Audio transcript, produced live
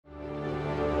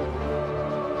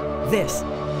This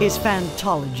is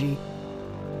Fantology.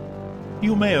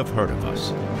 You may have heard of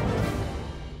us.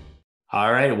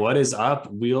 All right, what is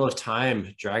up, Wheel of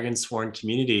Time, Dragonsworn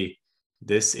community?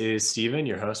 This is Steven,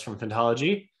 your host from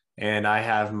Fantology, and I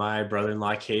have my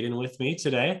brother-in-law, Caden, with me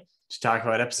today to talk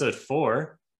about episode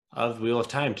 4 of Wheel of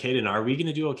Time. Caden, are we going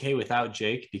to do okay without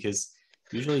Jake? Because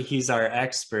usually he's our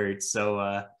expert,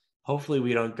 so hopefully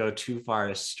we don't go too far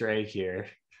astray here.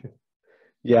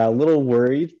 Yeah, a little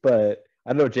worried, but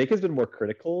I don't know. Jake has been more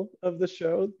critical of the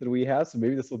show than we have, so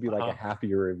maybe this will be like a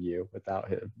happier review without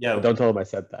him. Yeah, but don't tell him I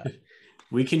said that.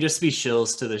 We can just be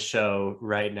shills to the show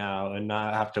right now and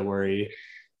not have to worry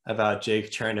about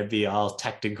Jake trying to be all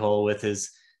technical with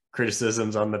his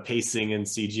criticisms on the pacing and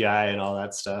CGI and all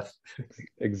that stuff.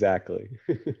 Exactly.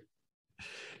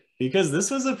 Because this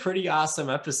was a pretty awesome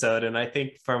episode, and I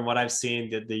think from what I've seen,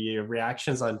 the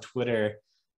reactions on Twitter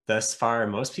thus far,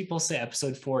 most people say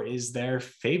episode 4 is their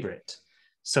favorite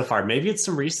so far. Maybe it's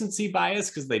some recency bias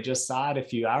because they just saw it a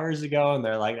few hours ago and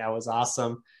they're like, that was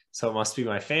awesome, so it must be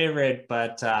my favorite.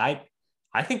 But I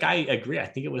think I agree. I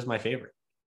think it was my favorite.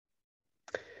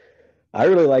 I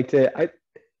really liked it.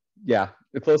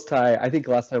 A close tie. I think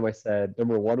last time I said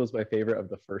number 1 was my favorite of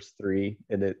the first 3,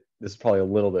 and this is probably a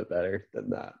little bit better than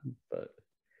that, but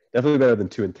definitely better than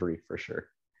 2 and 3 for sure.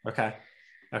 Okay.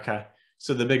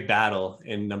 So the big battle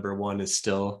in number 1 is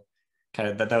still kind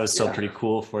of that was still pretty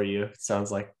cool for you, it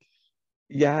sounds like.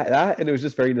 Yeah, that, and it was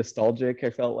just very nostalgic. I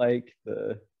felt like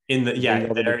they're in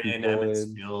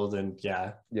Emmons Field, and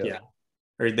yeah.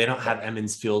 Or they don't have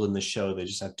Emmons Field in the show; they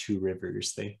just have 2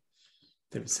 rivers. They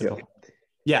have a simple.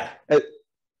 Yeah.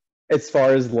 As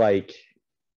far as like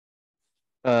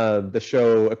the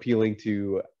show appealing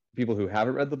to people who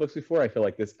haven't read the books before, I feel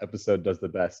like this episode does the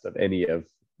best of any of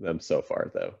them so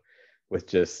far, though, with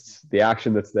just the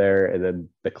action that's there and then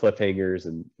the cliffhangers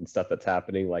and stuff that's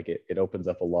happening. Like it opens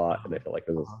up a lot, and I feel like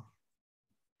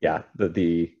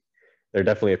they're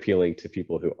definitely appealing to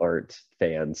people who aren't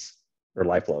fans or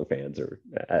lifelong fans or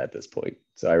at this point.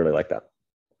 So I really like that.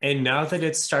 And now that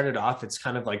it's started off, it's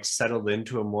kind of like settled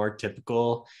into a more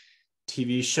typical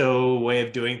TV show way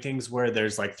of doing things where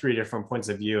there's like 3 different points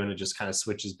of view and it just kind of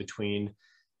switches between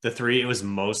the 3. It was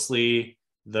mostly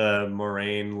the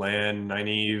Moraine, Lan,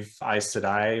 Nynaeve, Aes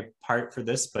Sedai part for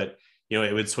this, but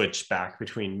it would switch back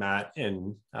between Matt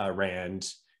and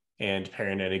Rand and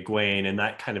Perrin and Egwene, and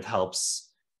that kind of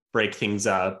helps break things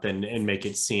up and make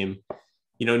it seem,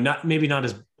 not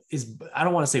as I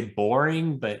don't want to say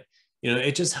boring, but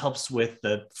it just helps with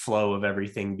the flow of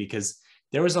everything, because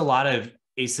there was a lot of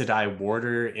Aes Sedai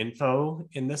warder info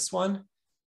in this one,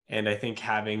 and I think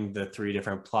having the 3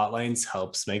 different plot lines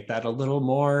helps make that a little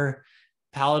more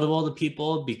palatable to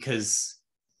people, because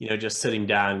just sitting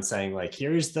down and saying like,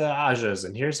 here's the Ajas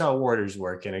and here's how warders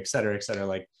work and et cetera,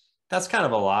 like that's kind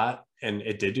of a lot, and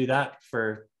it did do that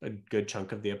for a good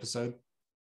chunk of the episode.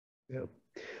 Yeah,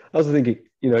 I was thinking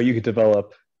you could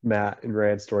develop Matt and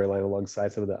Rand's storyline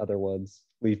alongside some of the other ones,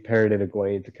 leave Perrin and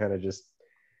Egwene to kind of just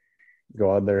go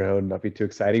on their own, not be too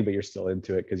exciting, but you're still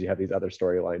into it because you have these other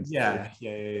storylines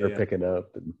they're picking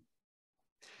up. And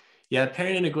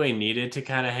Perrin and Egwene needed to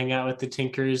kind of hang out with the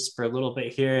Tinkers for a little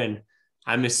bit here, and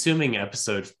I'm assuming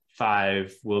episode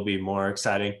 5 will be more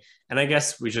exciting. And I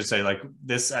guess we should say like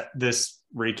this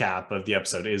recap of the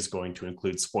episode is going to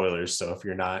include spoilers, so if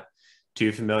you're not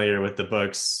too familiar with the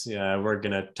books, we're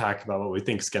going to talk about what we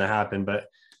think is going to happen, but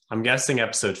I'm guessing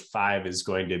episode 5 is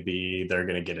going to be, they're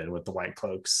going to get in with the White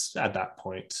Cloaks at that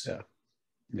point. Yeah.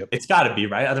 Yep. It's got to be,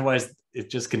 right? Otherwise it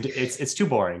just it's too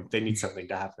boring. They need something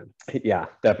to happen. Yeah,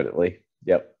 definitely.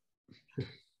 Yep.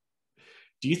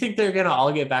 Do you think they're going to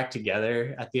all get back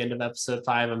together at the end of episode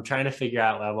 5? I'm trying to figure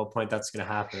out at what point that's going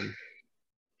to happen.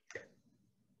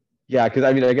 Yeah, because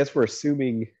I guess we're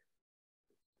assuming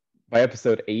by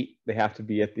episode 8 they have to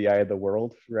be at the Eye of the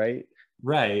World, right?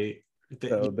 Right.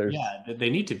 So they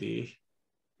need to be.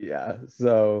 Yeah.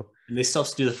 So and they still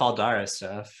have to do the Faldara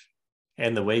stuff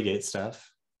and the Waygate stuff.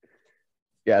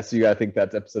 Yeah, so you gotta think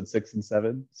that's episode 6 and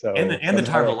 7. So and the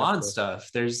Tar-Valon stuff.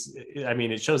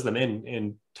 It shows them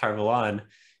in Tar-Valon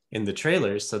in the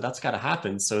trailers, so that's got to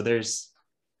happen. So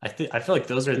I feel like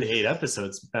those are the 8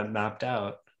 episodes mapped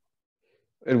out.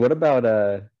 And what about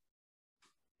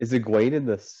is Egwene in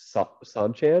the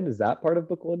Sanchan? Is that part of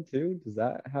book 1 too? Does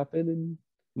that happen?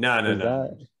 No.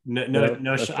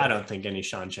 Okay. I don't think any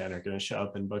Shan-Chan are going to show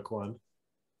up in book 1.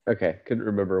 Okay, couldn't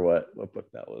remember what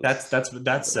book that was. That's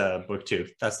book 2.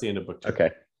 That's the end of book 2.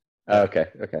 Okay. Okay.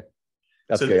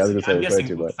 That's good. I'm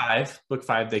guessing book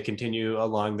 5, they continue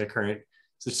along the current.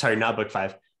 So sorry, not book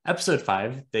 5. Episode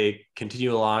 5, they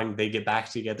continue along. They get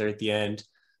back together at the end.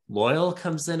 Loyal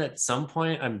comes in at some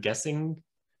point. I'm guessing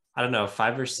I don't know,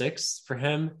 5 or 6 for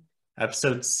him.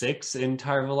 Episode 6 in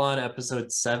Tarvalon,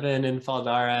 episode 7 in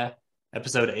Faldara,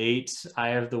 episode 8, Eye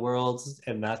of the World,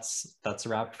 and that's a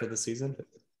wrap for the season.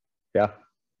 Yeah.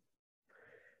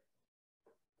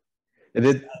 And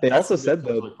they That's also something said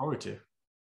to though, look forward to.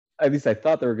 at least I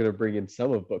thought they were going to bring in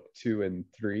some of book 2 and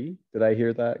 3. Did I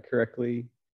hear that correctly?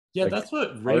 Yeah, Like that's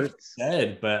what Rafe parts?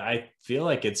 said, but I feel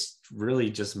like it's really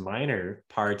just minor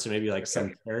parts, or maybe like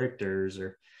some characters,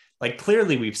 or like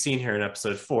clearly we've seen here in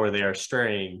episode 4 they're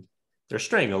straying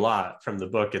a lot from the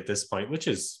book at this point, which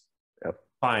is Yep.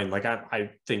 fine. Like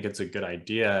I think it's a good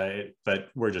idea, but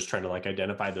we're just trying to like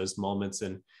identify those moments.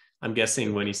 And I'm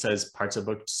guessing when he says parts of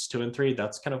books 2 and 3,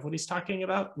 that's kind of what he's talking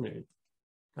about.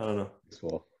 I don't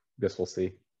know. Guess we'll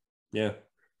see. Yeah,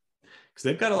 because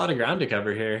they've got a lot of ground to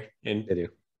cover here, and They do.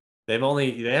 they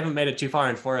haven't made it too far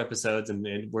in 4 episodes,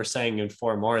 and we're saying in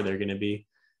 4 more they're going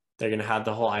to have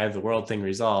the whole Eye of the World thing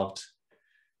resolved.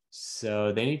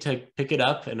 So they need to pick it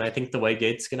up, and I think the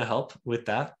Waygate's going to help with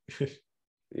that.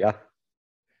 Yeah.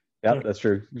 Yeah, that's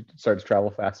true. Start to travel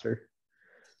faster.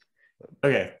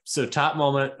 Okay, so top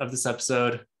moment of this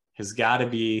episode has got to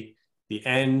be the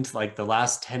end, like the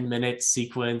last 10-minute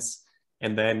sequence,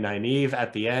 and then Nynaeve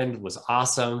at the end was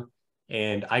awesome,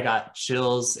 and I got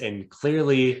chills. And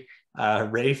clearly,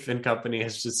 Rafe and company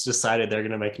has just decided they're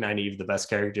going to make Nynaeve the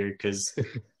best character because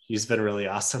she's been really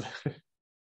awesome.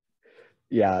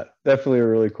 Yeah, definitely a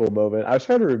really cool moment. I was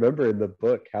trying to remember in the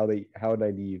book how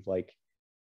Nynaeve, like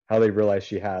how they realized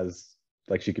she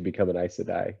could become an Aes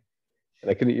Sedai. And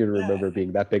I couldn't even remember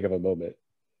being that big of a moment.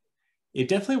 It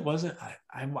definitely wasn't.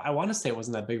 I want to say it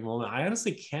wasn't that big of a moment. I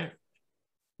honestly can't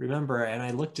remember, and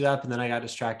I looked it up and then I got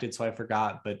distracted, so I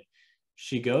forgot. But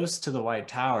she goes to the White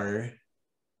Tower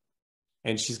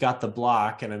and she's got the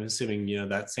block, and I'm assuming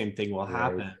that same thing will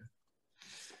happen. Right.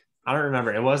 I don't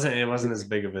remember. It wasn't as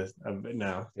big of a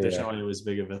no. There's no way it was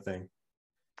big of a thing.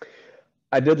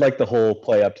 I did like the whole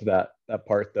play up to that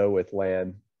part though, with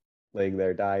Lan laying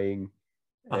there dying,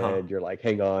 and you're like,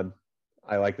 hang on,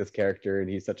 I like this character and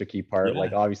he's such a key part. Yeah.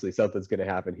 Like obviously something's going to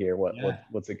happen here.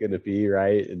 What's it going to be,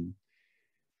 right? And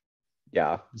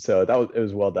yeah, so it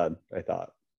was well done, I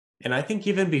thought. And I think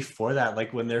even before that,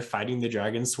 like when they're fighting the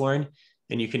Dragonsworn,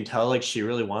 and you can tell like she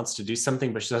really wants to do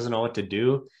something, but she doesn't know what to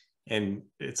do, and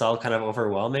it's all kind of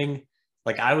overwhelming.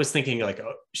 Like I was thinking like,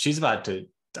 oh, she's about to.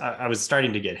 I was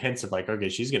starting to get hints of like, okay,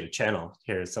 she's going to channel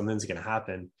here. Something's going to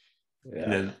happen. Yeah.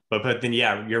 And then, but then,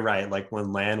 yeah, you're right. Like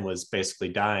when Lan was basically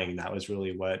dying, that was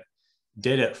really what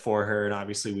did it for her. And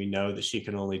obviously we know that she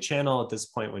can only channel at this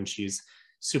point when she's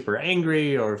super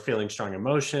angry or feeling strong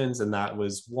emotions. And that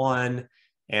was one.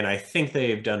 And I think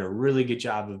they've done a really good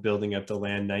job of building up the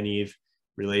Lan Nynaeve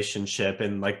relationship.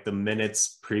 And like the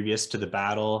minutes previous to the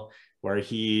battle where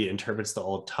he interprets the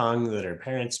old tongue that her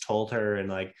parents told her. And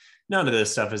like, none of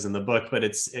this stuff is in the book, but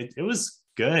it was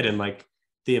good. And like,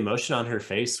 the emotion on her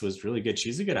face was really good.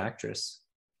 She's a good actress.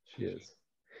 She is.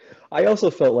 I also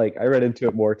felt like I read into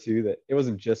it more too, that it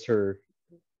wasn't just her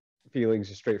feelings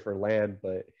just straight for Lan,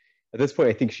 but at this point,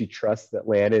 I think she trusts that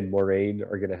Lan and Moiraine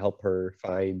are going to help her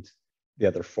find the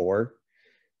other 4.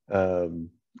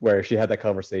 Where she had that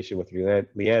conversation with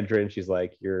Leandrin, she's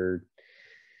like, you're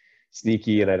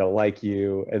sneaky and I don't like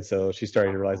you. And so she's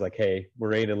starting to realize like, hey,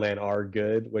 Moiraine and Lan are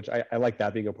good, which I like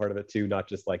that being a part of it too, not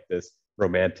just like this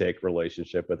romantic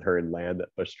relationship with her and Lan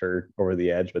that pushed her over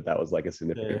the edge, but that was like a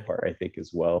significant part, I think,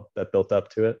 as well, that built up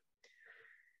to it.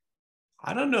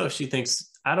 I don't know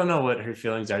what her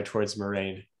feelings are towards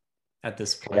Moiraine at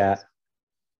this point.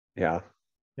 Yeah.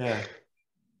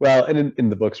 Well, and in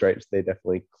the books, right, they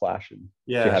definitely clash, and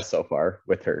she has so far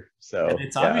with her. So and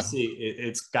it's obviously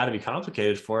it's got to be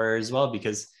complicated for her as well,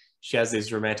 because she has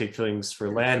these romantic feelings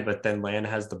for Lan, but then Lan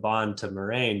has the bond to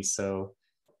Moiraine. So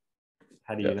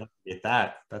how do you navigate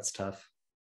that? That's tough.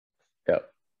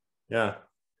 Yeah.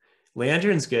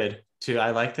 Leandrin's good too. I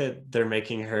like that they're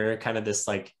making her kind of this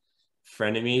like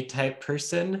frenemy type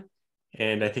person.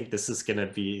 And I think this is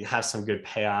going to have some good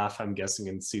payoff, I'm guessing,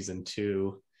 in season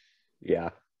 2. Yeah,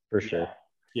 for sure.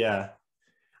 Yeah.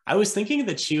 I was thinking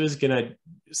that she was going to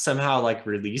somehow like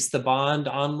release the bond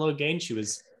on Logain. She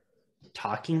was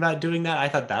talking about doing that. I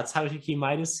thought that's how he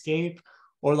might escape.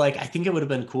 Or like, I think it would have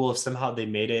been cool if somehow they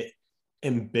made it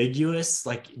ambiguous.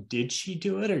 Like, did she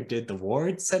do it, or did the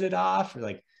ward set it off, or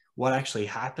like what actually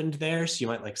happened there? So you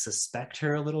might like suspect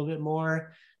her a little bit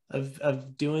more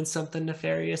of doing something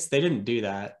nefarious. They didn't do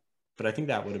that, but I think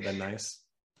that would have been nice.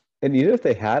 And even if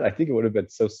they had, I think it would have been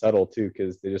so subtle too,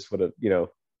 because they just would have,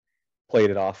 played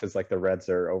it off as like the Reds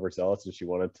are overzealous and she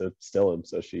wanted to still him,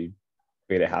 so she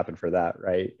made it happen for that,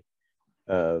 right?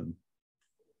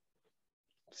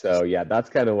 So yeah, that's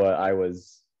kind of what I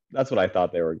was that's what I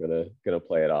thought they were gonna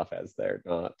play it off as. They're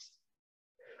not.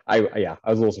 I was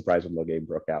a little surprised when Logain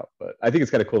broke out, but I think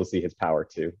it's kind of cool to see his power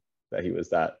too, that he was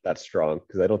that strong,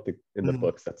 because I don't think in the Mhm.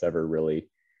 books that's ever really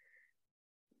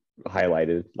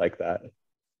highlighted like that.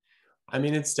 I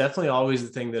mean, it's definitely always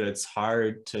the thing that it's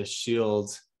hard to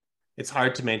shield. It's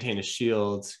hard to maintain a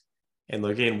shield, and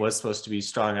Logain was supposed to be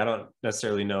strong. I don't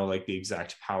necessarily know like the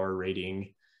exact power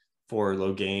rating for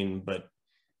Logain, but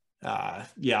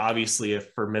yeah, obviously a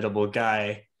formidable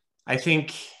guy. I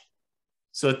think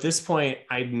so. At this point,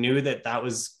 I knew that that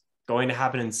was going to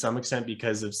happen in some extent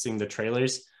because of seeing the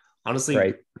trailers. Honestly,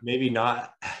 Right. maybe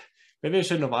not. Maybe I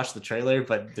shouldn't have watched the trailer,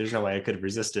 but there's no way I could have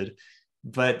resisted.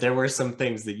 But there were some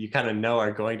things that you kind of know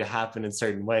are going to happen in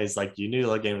certain ways. Like you knew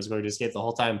Logan was going to escape the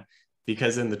whole time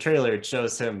because in the trailer it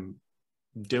shows him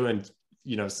doing,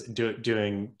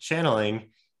 doing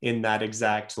channeling in that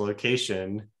exact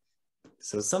location.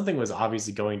 So something was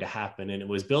obviously going to happen, and it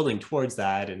was building towards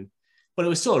that. But it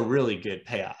was still a really good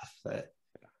payoff. But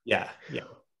yeah, yeah,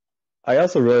 I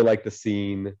also really like the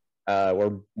scene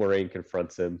where Moraine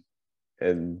confronts him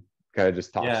and kind of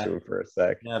just talks yeah, to him for a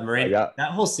sec. yeah. Like Moraine, that.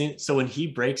 that whole scene. So when he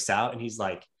breaks out and he's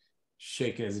like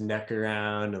shaking his neck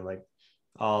around and like,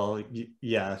 oh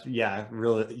yeah, yeah,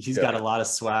 really, he's got a Yep, lot of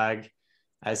swag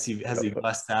as he yep,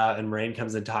 busts out, and Moraine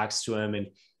comes and talks to him, and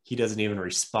he doesn't even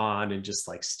respond and just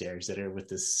like stares at her with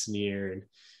this sneer. And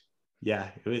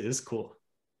yeah, it was cool.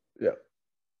 yep,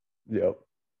 yep.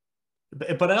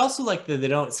 But I also like that they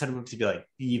don't set him up to be like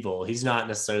evil. He's not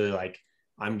necessarily like,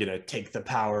 I'm gonna take the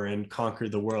power and conquer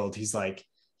the world. He's like,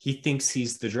 he thinks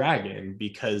he's the dragon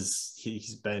because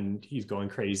he's going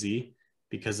crazy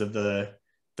because of the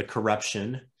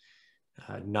corruption,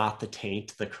 not the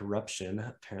taint, the corruption.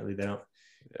 Apparently they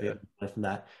Yeah. learn from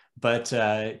that. But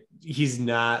he's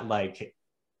not like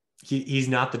he's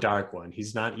not the dark one.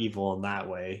 He's not evil in that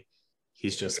way.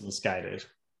 He's just misguided.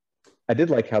 I did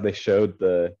like how they showed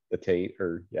the taint,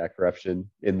 or yeah, corruption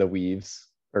in the weaves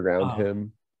around Oh,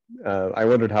 him. I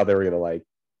wondered how they were gonna like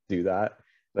do that,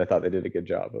 and I thought they did a good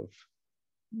job of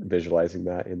visualizing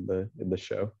that in the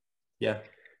show. yeah,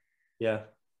 yeah.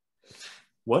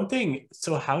 One thing,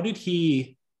 so how did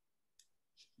he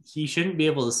shouldn't be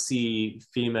able to see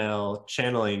female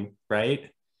channeling,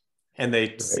 right? And they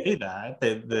Right. say that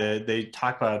they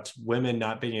talk about women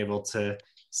not being able to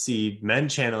see men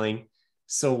channeling.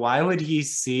 So why would he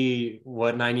see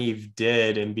what Nynaeve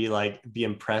did and be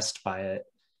impressed by it?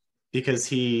 Because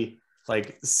he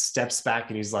like steps back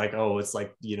and he's like, oh, it's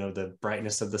like, the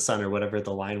brightness of the sun or whatever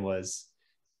the line was.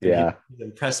 And he's Yeah.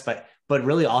 impressed by, but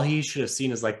really all he should have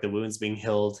seen is like the wounds being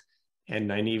healed and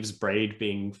Nynaeve's braid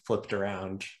being flipped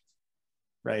around,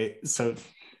 right? So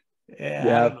yeah, I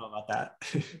Yeah. don't know about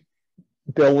that.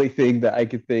 The only thing that I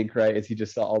could think, right, is he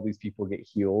just saw all these people get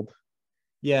healed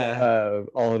Yeah.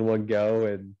 all in one go.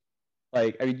 And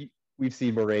like, I mean, we've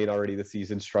seen Moraine already this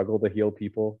season struggle to heal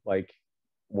people like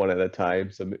one at a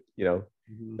time. So,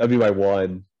 Mhm. that'd be my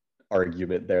one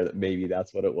argument there, that maybe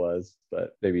that's what it was,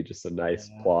 but maybe just a nice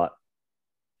Yeah. plot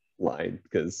line,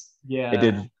 because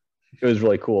Yeah. it was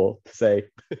really cool to say.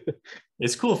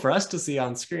 It's cool for us to see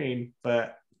on screen,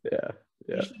 but Yeah.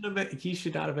 Yeah. he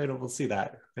should not have been able to see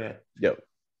that. Yeah. Yep.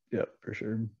 Yep. For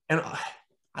sure. And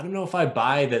I don't know if I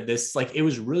buy that this like it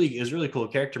was really cool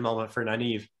character moment for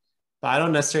Nynaeve, but I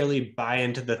don't necessarily buy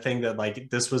into the thing that like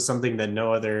this was something that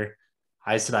no other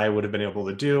Aes Sedai would have been able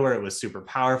to do, or it was super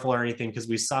powerful or anything, because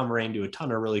we saw Moraine do a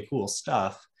ton of really cool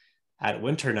stuff at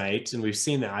Winter Night, and we've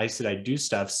seen the Aes Sedai do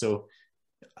stuff. So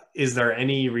is there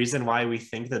any reason why we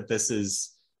think that this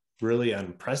is really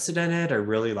unprecedented or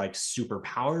really like super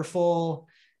powerful?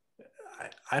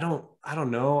 I don't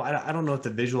know. I don't know if the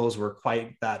visuals were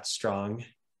quite that strong.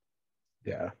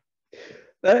 Yeah.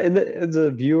 As a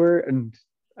viewer, and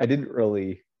I didn't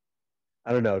really,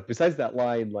 I don't know. Besides that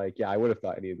line, like, yeah, I would have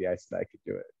thought any of the Ice that could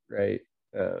do it, right?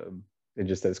 And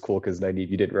just as cool because Nynaeve,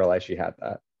 you didn't realize she had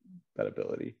that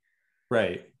ability.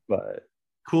 Right. But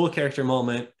Cool character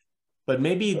moment, but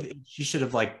maybe she should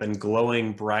have like been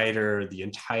glowing brighter. The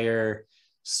entire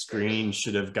screen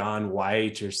should have gone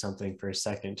white or something for a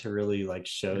second to really like the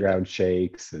show that. ground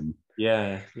shakes and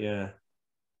Yeah, yeah.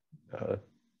 uh,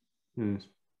 Hmm.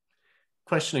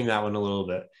 Questioning that one a little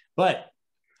bit, but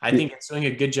I think it, it's doing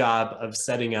a good job of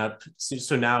setting up.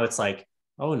 So now it's like,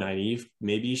 oh, Nynaeve,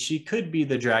 maybe she could be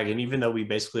the dragon, even though we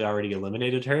basically already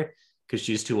eliminated her because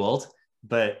she's too old.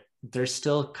 But they're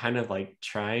still kind of like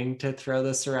trying to throw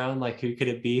this around, like who could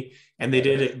it be? And they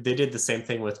did it. They did the same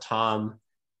thing with Tom,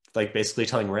 like basically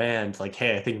telling Rand, like,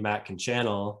 hey, I think Matt can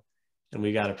channel, and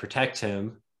we got to protect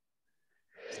him.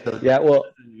 So yeah. Well,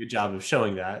 a good job of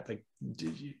showing that, like,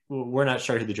 we're not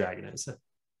sure who the dragon is.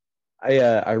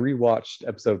 I rewatched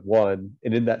episode 1,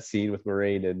 and in that scene with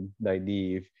Moraine and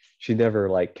Nynaeve, she never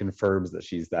like confirms that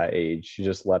she's that age. She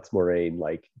just lets Moraine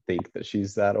like think that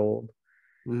she's that old.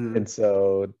 Mhm. And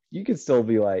so you can still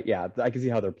be like, yeah, I can see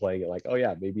how they're playing it. Like, oh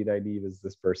yeah, maybe Nynaeve is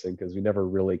this person, because we never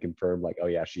really confirmed like, oh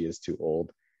yeah, she is too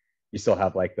old. You still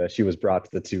have like the she was brought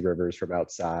to the two rivers from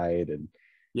outside, and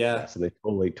yeah, Yeah, so they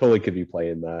totally could be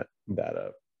playing that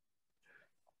up.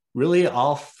 really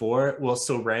all four. Well,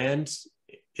 so Rand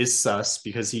is sus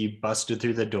because he busted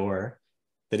through the door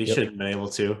that he Yep. shouldn't have been able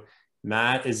to.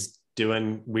 Matt is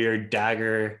doing weird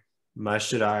dagger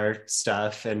Mashadar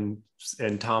stuff, and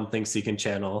Tom thinks he can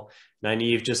channel.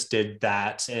 Nynaeve just did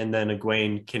that, and then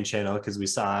Egwene can channel because we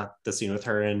saw the scene with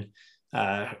her and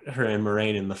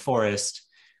Moraine in the forest.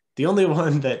 The only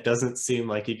one that doesn't seem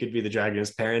like he could be the dragon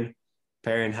is Perrin.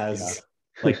 Perrin Yeah. has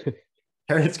like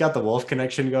Perrin's got the wolf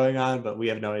connection going on, but we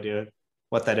have no idea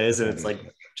what that is, and No it's like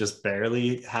idea. just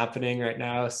barely happening right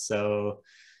now. So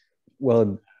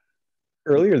Well,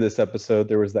 earlier this episode,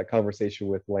 there was that conversation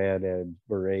with Lan and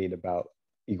Moraine about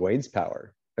Egwene's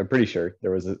power. I'm pretty sure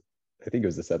there was I think it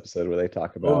was this episode where they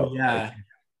talk oh about like, yeah,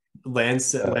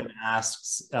 Lance uh, Len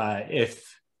asks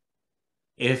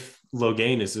if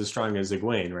Logain is as strong as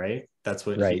Egwene, right? That's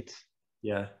what he. right.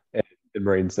 Yeah, And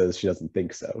Moraine says she doesn't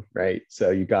think so, right?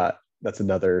 So that's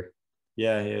another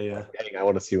yeah. like, dang, I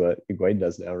want to see what Egwene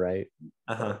does now, right?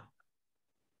 Uh huh.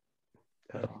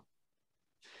 Uh,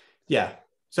 Yeah.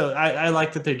 So I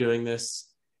like that they're doing this.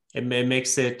 It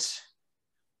makes it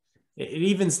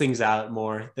evens things out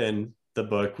more than the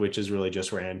book, which is really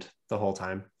just Rand the whole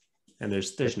time, and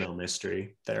there's no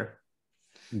mystery there.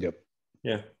 yep.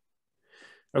 Yeah.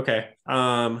 Okay.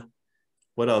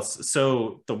 What else?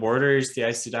 So the Warders, the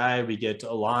Aes Sedai, we get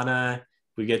Alana,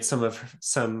 we get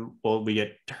we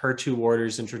get her two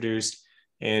Warders introduced,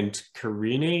 and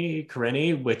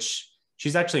Karine, which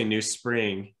she's actually New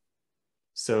Spring.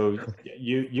 So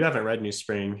you haven't read New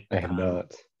Spring. I have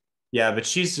not. Yeah, but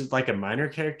she's like a minor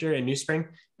character in New Spring,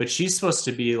 but she's supposed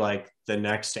to be like the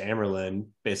next Amerlin,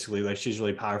 basically. Like she's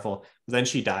really powerful. But then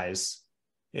she dies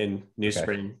in New Okay.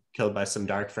 Spring, killed by some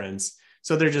dark friends.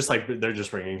 So they're just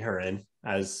bringing her in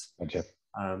as Gotcha.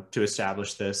 to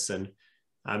establish this, and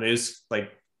it was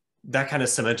like that kind of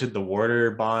cemented the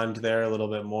Warder bond there a little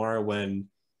bit more when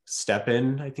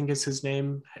Steppen, I think is his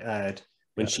name, when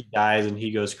Yeah. she dies and he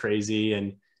goes crazy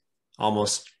and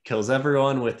almost kills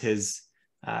everyone with his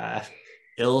uh,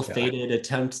 Yeah. ill-fated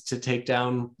attempt to take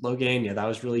down Logain. Yeah, that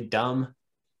was really dumb.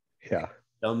 Yeah.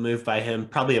 Dumb move by him.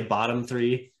 Probably a bottom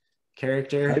three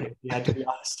character, I, if you had to be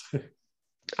honest.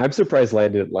 I'm surprised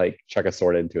Lan didn't like chuck a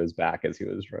sword into his back as he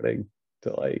was running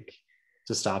to like,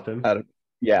 To stop him. I don't,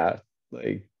 yeah,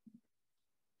 like,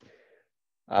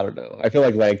 I don't know. I feel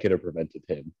like Lan could have prevented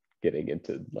him getting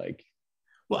into like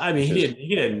Well, I mean, just,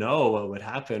 he didn't know what would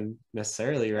happen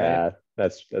necessarily, right? yeah,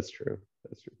 that's true.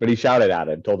 That's true. But he shouted at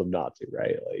him, told him not to,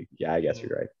 right? Like, yeah, I guess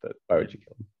you're right, but why would you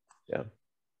kill him?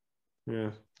 Yeah. Yeah.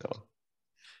 So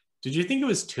Did you think it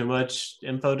was too much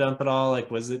info dump at all? Like,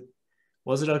 was it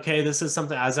okay? This is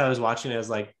something as I was watching, I was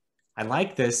like, I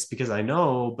like this because I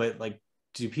know, but like,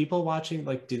 do people watching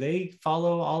like do they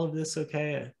follow all of this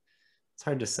okay? It's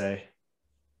hard to say.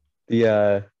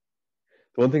 the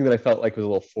one thing that I felt like was a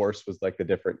little forced was like the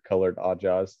different colored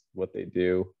Ajas, what they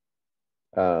do.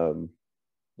 Um,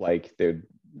 like they'd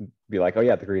be like, oh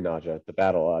yeah, the green Aja, the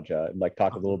battle Aja, and like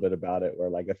talk a little bit about it, where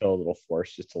like I felt a little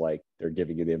forced just to like they're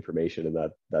giving you the information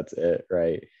and that's it,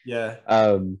 right? Yeah.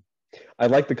 I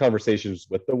like the conversations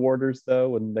with the warders though,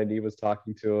 when Nynaeve was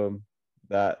talking to him,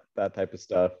 that type of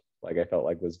stuff. Like I felt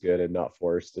like was good and not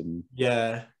forced, and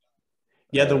Yeah.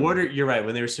 Yeah, the um, Warder, you're right.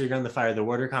 When they were sitting around the fire, the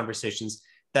Warder conversations,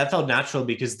 that felt natural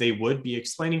because they would be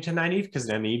explaining to Nynaeve because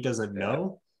Nynaeve doesn't yeah,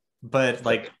 know. But yep,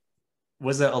 like,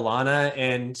 was it Alana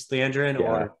and Leandrin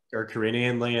yeah, or Karina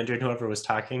and Leandrin, whoever was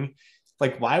talking?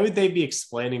 Like, why would they be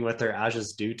explaining what their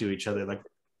Ajas do to each other? Like,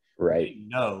 right, they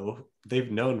know. They've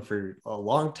known for a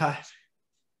long time.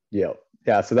 yeah,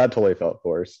 yeah. So that totally felt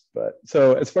forced. But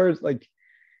so as far as like,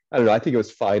 I don't know, I think it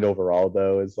was fine overall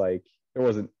though. Is like there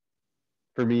wasn't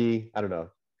for me. I don't know.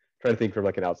 Trying to think from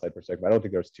like an outside perspective, I don't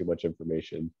think there was too much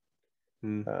information.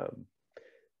 Hmm. Um,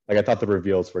 like I thought the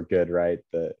reveals were good, right?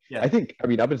 I Yeah. think, I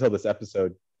mean, up until this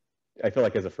episode, I feel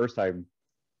like as a first time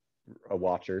a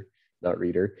watcher, not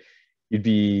reader, you'd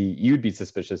be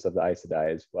suspicious of the Aes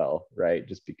Sedai as well, right?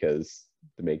 Just because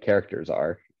the main characters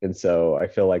are. And so I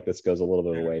feel like this goes a little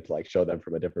bit of a way to like show them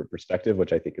from a different perspective,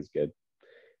 which I think is good.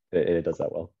 And it does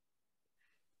that well.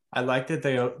 I like that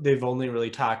they've only really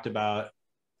talked about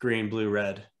green, blue,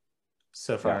 red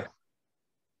so Yeah. far.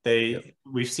 Yep.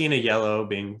 We've seen a yellow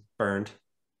being burned,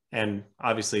 and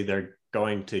obviously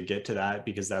going to get to that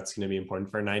because that's going to be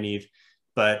important for Nynaeve.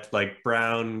 But like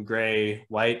brown, gray,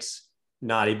 white,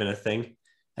 not even a thing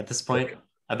at this point.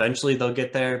 Eventually they'll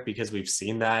get there because we've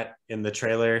seen that in the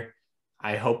trailer.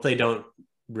 I hope they don't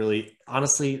really,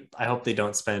 honestly, I hope they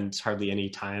don't spend hardly any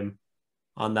time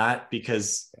on that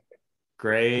because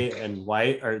gray and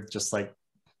white are just like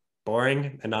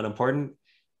boring and not important.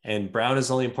 And brown is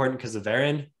only important because of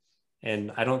Varen.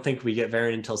 And I don't think we get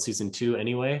Varen until season 2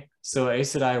 anyway. So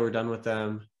Ace and I were done with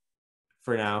them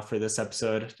for now for this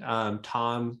episode.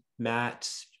 Tom,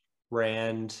 Matt,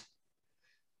 Rand.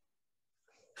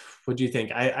 What do you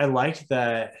think? I liked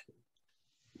that.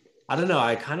 I don't know.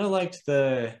 I kind of liked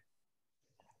the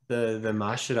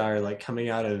Mashadar like coming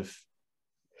out of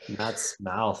Matt's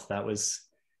mouth. That was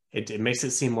it makes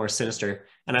it seem more sinister.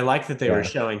 And I like that they were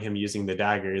showing him using the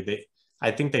dagger. I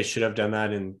think they should have done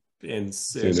that in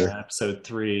episode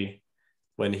 3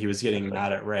 when he was getting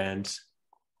mad at Rand.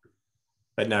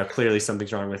 But now clearly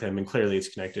something's wrong with him, and clearly it's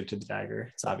connected to the dagger.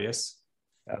 It's obvious.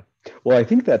 Yeah. Well, I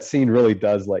think that scene really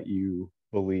does let you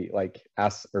believe, like,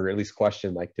 ask or at least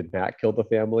question, like, did Matt kill the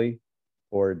family,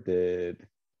 or did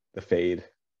the Fade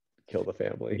kill the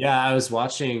family? Yeah, I was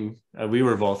watching. We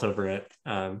were both over at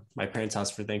my parents'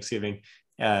 house for Thanksgiving,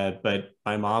 but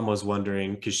my mom was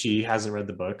wondering because she hasn't read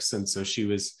the books, and so she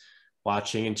was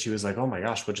watching, and she was like, "Oh my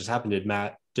gosh, what just happened? Did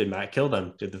Matt kill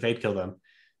them? Did the Fade kill them?"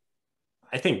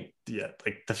 I think, yeah,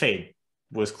 like the Fade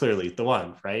was clearly the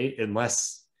one, right?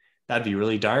 Unless that'd be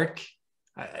really dark.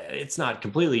 It's not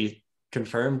completely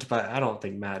confirmed, but I don't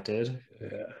think Matt did.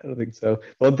 Yeah, I don't think so.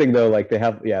 One thing though, like they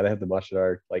have the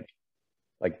Mashadar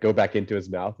like go back into his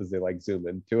mouth as they like zoom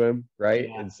into him, right?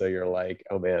 Yeah. And so you're like,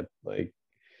 oh man, like.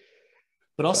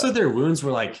 But also their wounds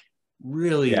were like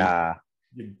really,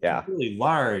 really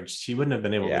large. He wouldn't have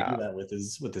been able to do that with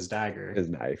his dagger, his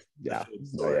knife. Yeah,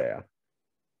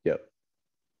 yep.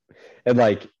 And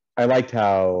like I liked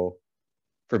how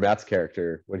for Matt's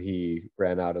character when he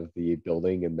ran out of the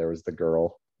building and there was the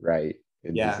girl, right?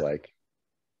 And he's like,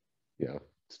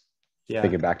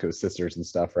 thinking back to his sisters and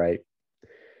stuff, right?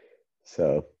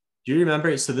 So do you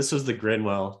remember? So this was the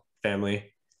Grinwell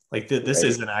family. Like this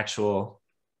is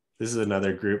this is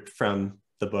another group from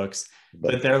the books,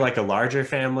 but they're like a larger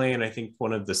family. And I think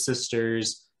one of the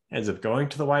sisters ends up going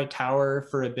to the White Tower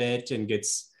for a bit and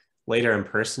gets later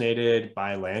impersonated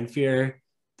by Lanfear.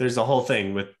 There's a whole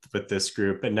thing with this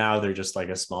group, and now they're just like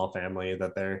a small family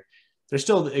that they're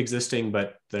still existing,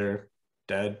 but they're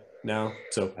dead now.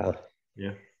 So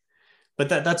yeah, but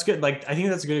that's good. Like I think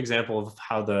that's a good example of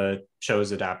how the show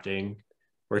is adapting.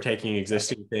 We're taking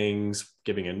existing things,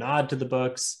 giving a nod to the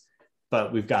books,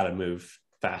 but we've got to move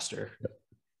faster.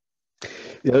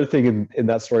 The other thing in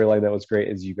that storyline that was great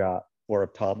is you got more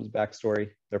of Tom's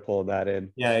backstory. They're pulling that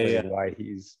in. Why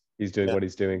he's doing what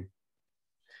he's doing.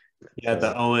 Yeah,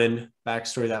 the Owen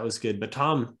backstory, that was good. But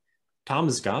Tom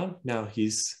is gone now.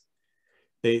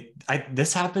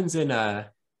 This happens in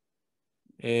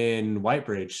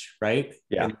Whitebridge, right?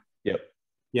 Yeah.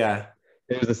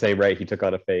 It was the same, right? He took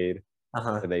on a Fade,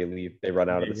 and they leave. They run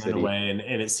out of the city away, and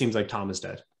it seems like Tom is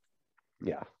dead.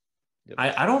 Yeah. Yep.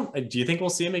 I don't. Do you think we'll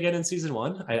see him again in season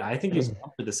 1? I think he's gone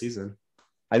for the season.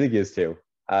 I think he is too.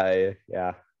 I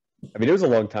mean, it was a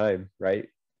long time, right?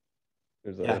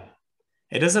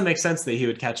 It doesn't make sense that he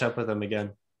would catch up with him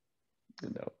again.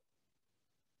 No.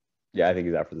 Yeah, I think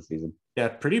he's out for the season. Yeah,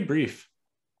 pretty brief.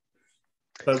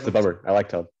 But it's a bummer. I like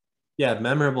Tom. Yeah,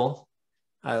 memorable.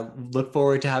 I look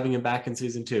forward to having him back in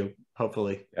season 2,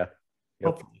 hopefully. Yeah. Yep.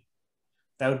 Hopefully.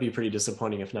 That would be pretty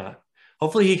disappointing if not.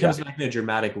 Hopefully he comes back in a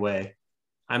dramatic way.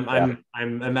 I'm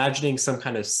imagining some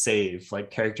kind of save,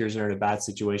 like characters are in a bad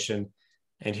situation,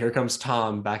 and here comes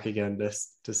Tom back again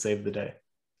to save the day.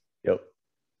 Yep.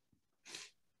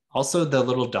 Also, the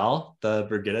little doll, the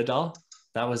Brigitte doll,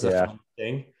 that was a fun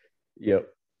thing. Yep.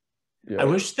 I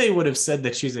wish they would have said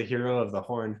that she's a hero of the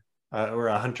Horn, or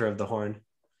a hunter of the Horn.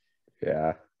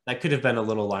 Yeah. That could have been a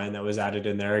little line that was added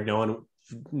in there.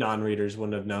 Non-readers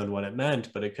wouldn't have known what it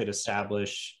meant, but it could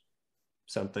establish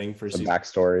something for some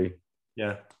backstory.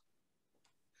 Yeah.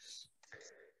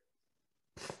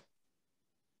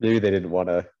 Maybe they didn't want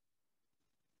to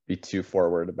be too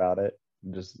forward about it.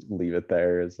 Just leave it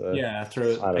there as a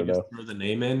throw the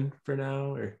name in for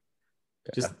now, or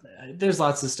just there's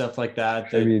lots of stuff like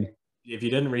that. I mean, if you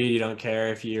didn't read, you don't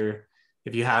care. If you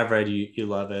have read, you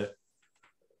love it.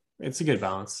 It's a good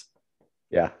balance.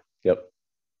 Yeah. Yep.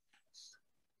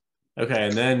 Okay,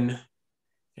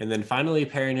 and then finally,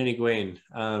 Perrin and Egwene.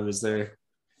 Is there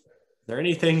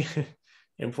anything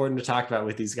important to talk about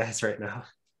with these guys right now?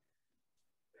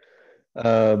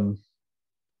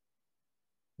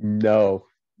 No.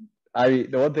 The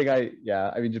one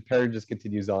thing Perrin just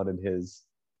continues on in his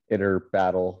inner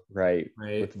battle, right?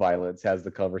 Right. With violence, has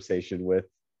the conversation with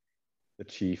the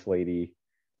chief lady.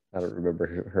 I don't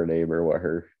remember her name or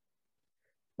one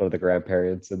of the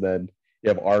grandparents, and then you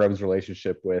have Aram's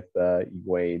relationship with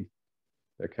Egwene.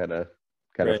 They're kind of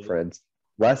Right. friends.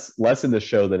 Less in the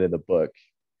show than in the book.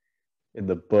 In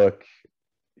the book,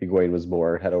 Egwene was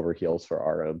more head over heels for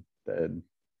Aram than in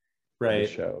the Right.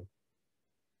 show.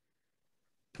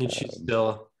 And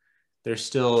they're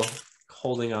still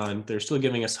holding on. They're still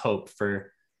giving us hope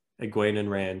for Egwene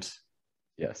and Rand.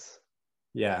 Yes.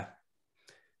 Yeah.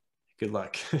 Good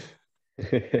luck.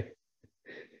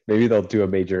 Maybe they'll do a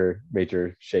major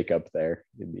shakeup there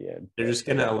in the end. They're just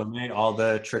gonna eliminate all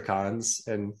the Tricons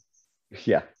and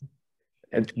yeah,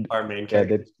 keep our main yeah,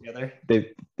 characters together.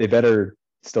 they better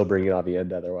still bring it on the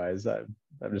end. Otherwise, I'm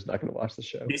just not going to watch the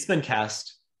show. He's been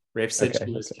cast. Rafe said Okay,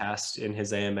 he was cast in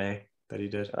his AMA that he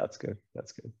did. That's good.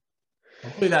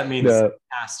 Hopefully that means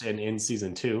cast in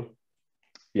season 2.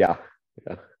 Yeah.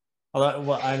 Although,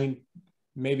 well, I mean,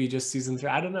 maybe just season 3.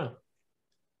 I don't know.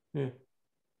 Yeah.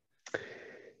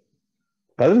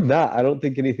 Other than that, I don't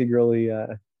think anything really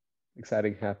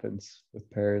exciting happens with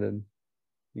Perrin and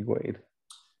Egwene.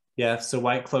 Yeah, so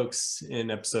White Cloaks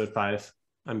in episode 5,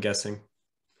 I'm guessing.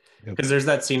 Yep. Because there's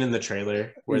that scene in the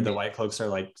trailer where the White Cloaks are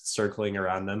like circling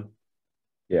around them.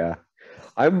 Yeah.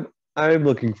 I'm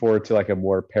looking forward to like a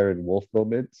more Perrin Wolf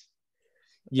moment.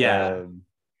 Yeah.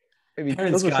 I mean,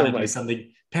 Perrin's got to do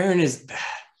something.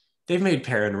 They've made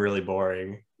Perrin really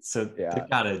boring. So they've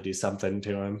got to do something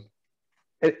to him.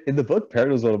 In the book,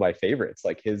 Perrin was one of my favorites.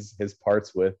 Like his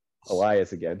parts with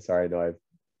Elias again. Sorry, I know I've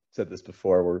said this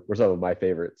before. Were some of my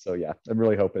favorites. So yeah, I'm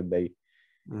really hoping they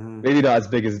maybe not as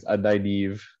big as a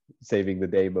Nynaeve saving the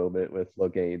day moment with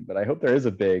Logain, but I hope there is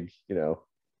a big,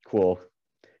 cool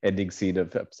ending scene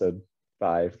of episode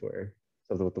 5 where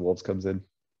something with the wolves comes in.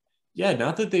 Yeah,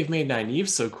 not that they've made Nynaeve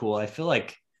so cool. I feel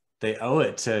like they owe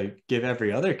it to give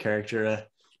every other character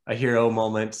a hero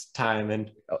moment time.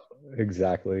 And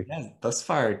exactly. Yeah, thus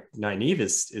far, Nynaeve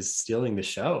is stealing the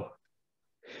show.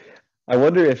 I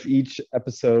wonder if each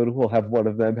episode will have one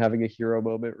of them having a hero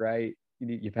moment, right?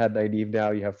 You've had Nynaeve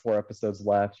now. You have 4 episodes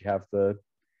left. You have the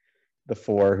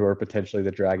 4 who are potentially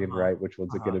the dragon, right? Which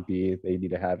one's it going to be? They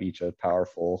need to have each a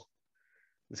powerful,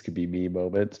 this could be me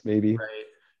moment, maybe. Right.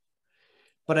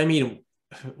 But I mean,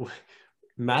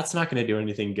 Matt's not going to do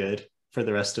anything good for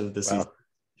the rest of the season.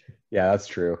 Yeah, that's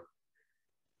true.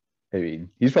 I mean,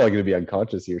 he's probably going to be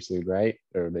unconscious here soon, right?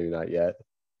 Or maybe not yet.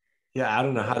 Yeah, I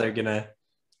don't know how they're going to,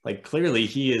 clearly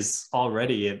he is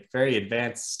already at very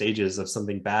advanced stages of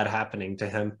something bad happening to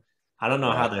him. I don't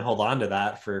know how they hold on to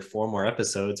that for 4 more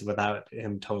episodes without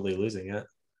him totally losing it.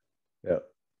 Yep.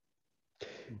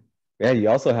 Man, you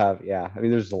also have,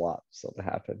 there's a lot still to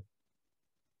happen.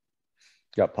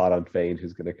 You got Pot on Fane,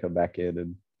 who's going to come back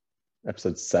in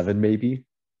episode 7, maybe.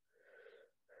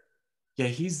 Yeah,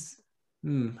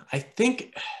 I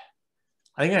think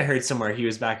I heard somewhere he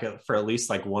was back for at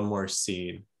least one more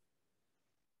scene.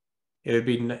 It would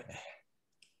be,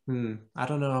 I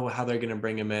don't know how they're going to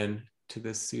bring him in to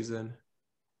this season.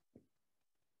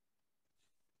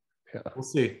 Yeah. We'll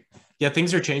see. Yeah,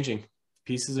 things are changing.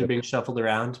 Pieces are being shuffled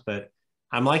around, but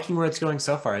I'm liking where it's going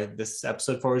so far. This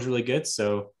episode 4 is really good,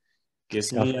 so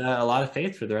gives me a lot of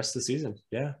faith for the rest of the season.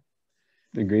 Yeah.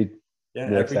 Agreed.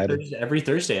 Yeah, every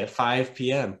Thursday at 5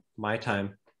 p.m. my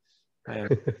time. That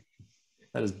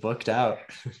is booked out.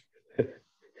 For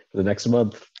the next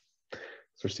month.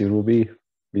 So soon will be.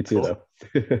 Me too, though.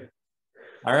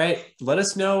 All right. Let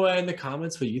us know in the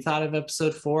comments what you thought of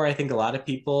episode 4. I think a lot of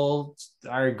people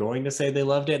are going to say they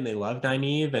loved it and they loved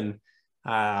Nynaeve, and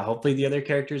hopefully the other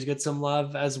characters get some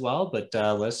love as well. But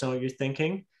let us know what you're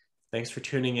thinking. Thanks for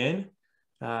tuning in.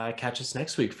 Catch us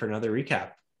next week for another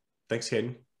recap. Thanks,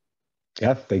 Caden.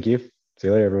 Yeah, thank you. See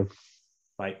you later, everyone.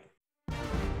 Bye.